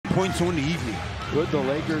points on the evening. Could the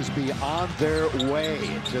Lakers be on their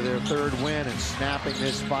way to their third win and snapping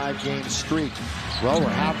this 5-game streak? Well, we're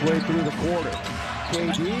halfway through the quarter.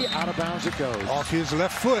 KD, out of bounds it goes. Off his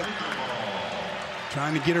left foot.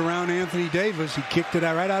 Trying to get around Anthony Davis. He kicked it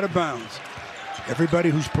right out of bounds. Everybody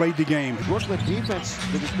who's played the game. Brooklyn defense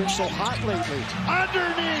that has been so hot lately.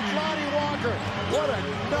 Underneath, Lonnie Walker. What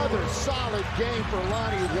another solid game for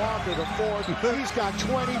Lonnie Walker, the fourth. He's got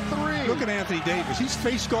 23. Look at Anthony Davis. He's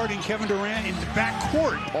face guarding Kevin Durant in the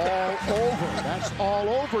backcourt. All over. That's all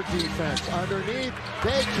over defense. Underneath,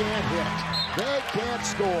 they can't hit. They can't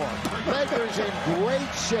score. Lakers in great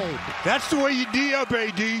shape. That's the way you D up,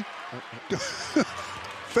 AD.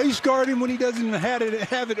 Face guard him when he doesn't have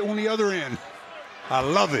it on the other end. I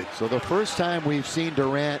love it. So the first time we've seen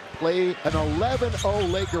Durant play an 11-0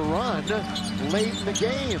 Laker run late in the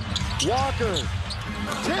game. Walker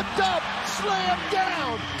tipped up, slammed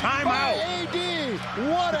down. Timeout. AD.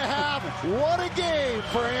 What a half. What a game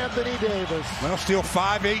for Anthony Davis. Well, still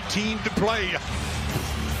 5:18 to play.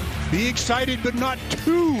 Be excited, but not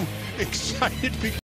too excited.